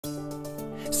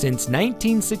Since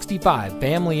 1965,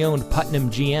 family-owned Putnam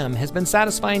GM has been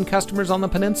satisfying customers on the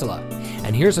peninsula.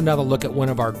 And here's another look at one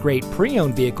of our great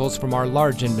pre-owned vehicles from our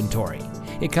large inventory.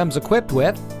 It comes equipped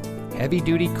with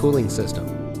heavy-duty cooling system,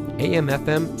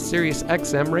 AM/FM Sirius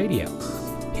XM radio,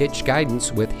 hitch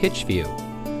guidance with hitch view,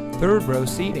 third-row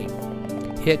seating,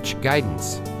 hitch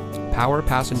guidance, power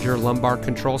passenger lumbar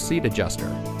control seat adjuster,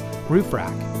 roof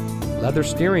rack, leather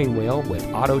steering wheel with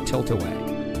auto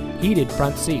tilt-away, heated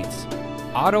front seats,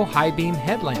 auto high-beam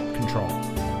headlamp control,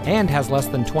 and has less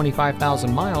than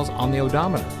 25,000 miles on the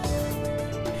odometer.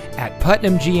 At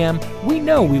Putnam GM, we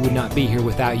know we would not be here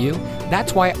without you.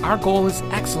 That's why our goal is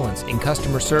excellence in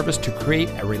customer service to create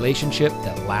a relationship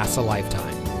that lasts a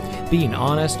lifetime. Being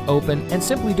honest, open, and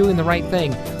simply doing the right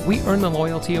thing, we earn the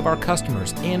loyalty of our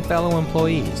customers and fellow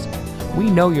employees. We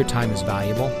know your time is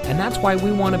valuable, and that's why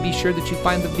we want to be sure that you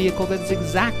find the vehicle that is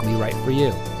exactly right for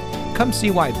you. Come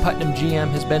see why Putnam GM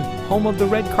has been home of the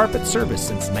red carpet service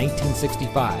since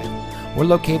 1965. We're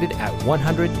located at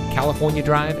 100 California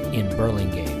Drive in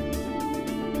Burlingame.